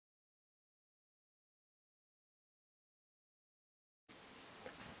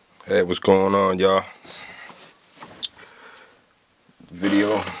Hey, what's going on, y'all?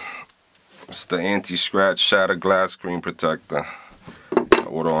 Video. It's the anti-scratch shatter glass screen protector. I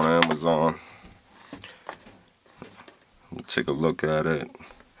ordered on Amazon. Take a look at it.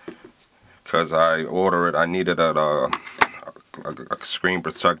 Cause I ordered it, I needed a screen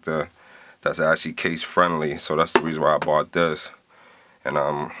protector that's actually case friendly. So that's the reason why I bought this.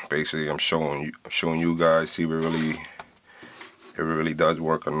 And basically I'm showing you guys, see if it really does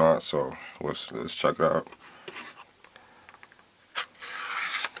work or not. So let's check it out.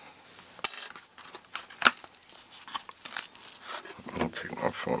 Let me take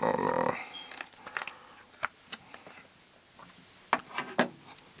my phone out now.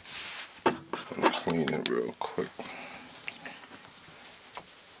 Clean it real quick.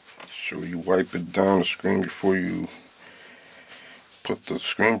 Sure you wipe it down the screen before you put the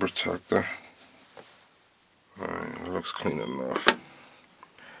screen protector. Alright, it looks clean enough.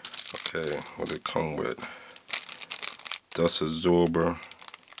 Okay, what did it come with? Dust absorber,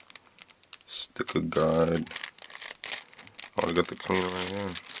 sticker guide. Oh, I got the cleaner right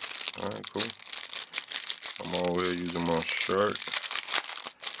here. Alright, cool. I'm over here using my shirt.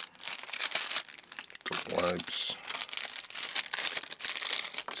 The wipes.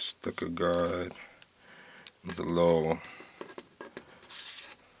 Sticker guide. There's a little,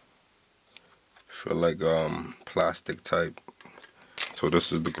 feel like plastic type. So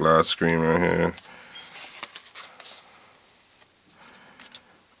this is the glass screen right here.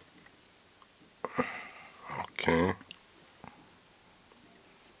 Okay.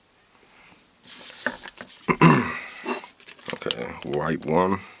 Okay, wipe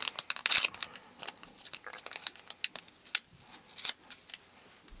one.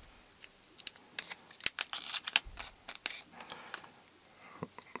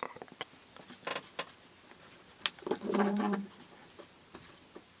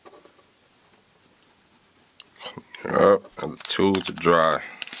 Yep, and the tool to dry.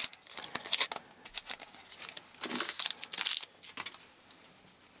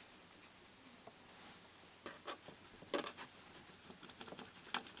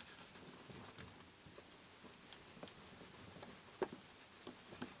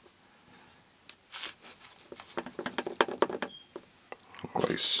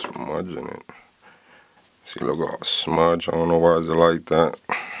 Like smudging it. See, look all smudge. I don't know why is it like that.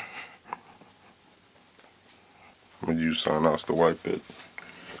 I'm gonna use something else to wipe it.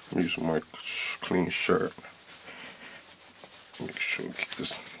 I'm gonna use my clean shirt. Make sure to keep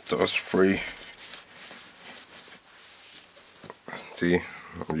this dust free. See,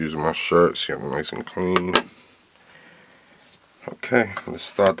 I'm using my shirt. See, I'm nice and clean. Okay, let's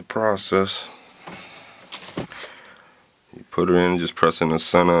start the process. You put it in, just press in the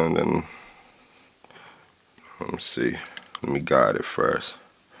center, and then let me see. Let me guide it first.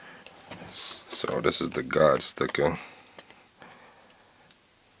 So this is the guide sticker.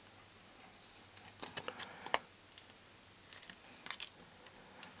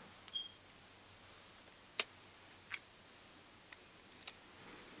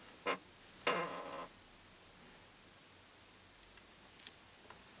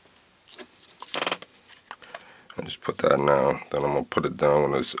 I just put that now. Then I'm gonna put it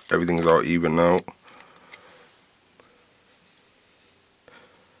down when everything's all even out.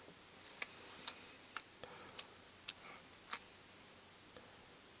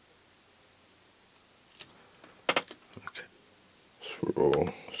 Okay. Let's roll.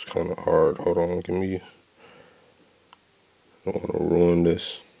 It's kind of hard. Hold on, give me. I don't want to ruin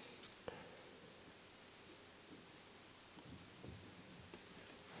this.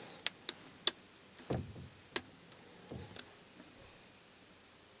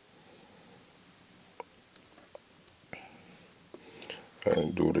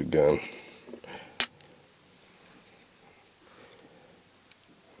 And do it again.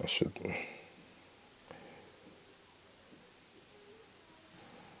 I should give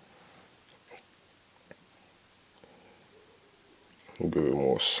it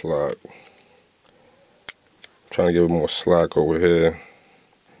more slack. I'm trying to give it more slack over here.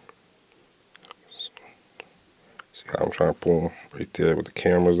 See how I'm trying to pull right there with the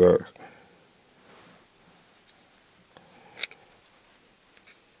cameras up.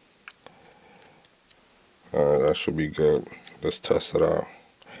 Alright, that should be good. Let's test it out.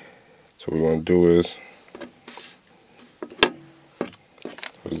 So what we're going to do is,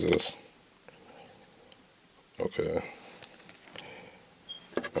 what is this? Okay.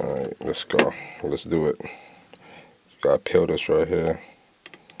 Alright, let's go. Let's do it. Gotta peel this right here.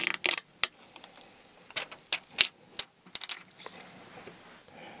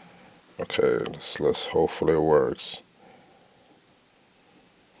 Okay, let's hopefully it works.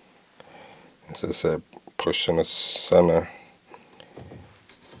 As I said, push in the center.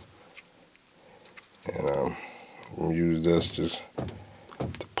 And use this just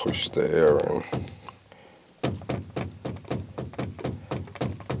to push the air in.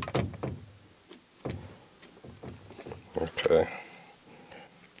 Okay.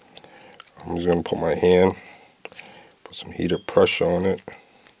 I'm just going to put my hand, put some heated pressure on it.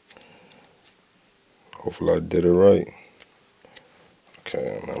 Hopefully I did it right.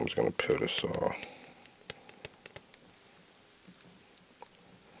 Okay, and I'm just going to peel this off.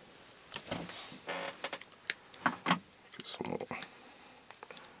 Get some more.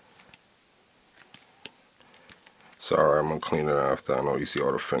 Sorry, I'm going to clean it after. I know you see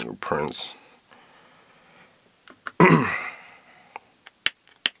all the fingerprints. I'm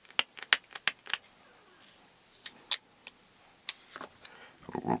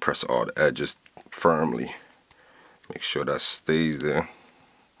going to press all the edges firmly. Make sure that stays there.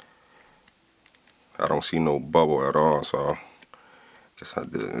 I don't see no bubble at all, so I guess I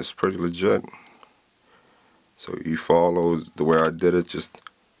did. It's pretty legit. So you follow the way I did it, just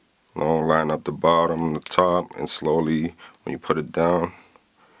line up the bottom and the top, and slowly when you put it down,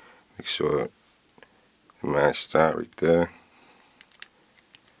 make sure it matches that right there.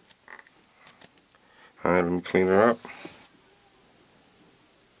 Alright, let me clean it up.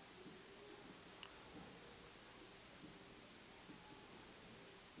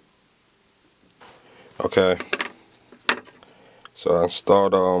 Okay, so I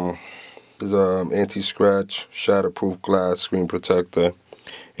installed this anti-scratch shatterproof glass screen protector,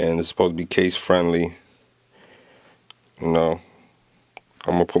 and it's supposed to be case friendly. You know,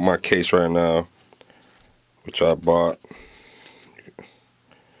 I'm gonna put my case right now, which I bought,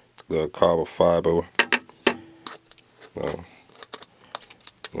 the carbon fiber.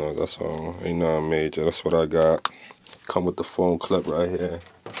 No, that's all. Ain't nothing major. That's what I got. Come with the phone clip right here.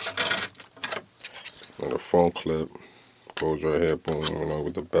 And the phone clip goes right here, boom,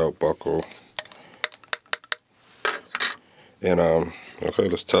 with the belt buckle. And okay,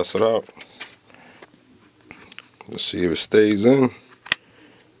 let's test it out. Let's see if it stays in.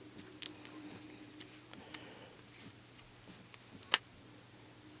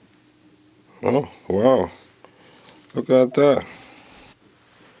 Oh, wow. Look at that.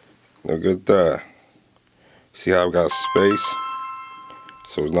 Look at that. See how I've got space?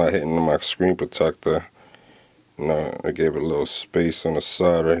 So it's not hitting my screen protector. No, I gave it a little space on the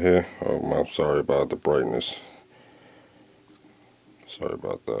side right here. Oh, I'm sorry about the brightness. Sorry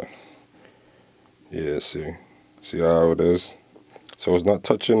about that. Yeah, see how it is? So it's not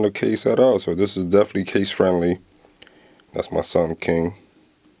touching the case at all. So this is definitely case friendly. That's my son King,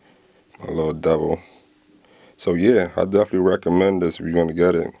 my little devil. So yeah, I definitely recommend this if you're gonna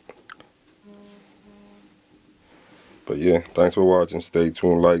get it. But yeah, thanks for watching. Stay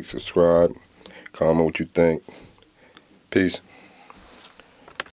tuned, like, subscribe, comment what you think. Peace.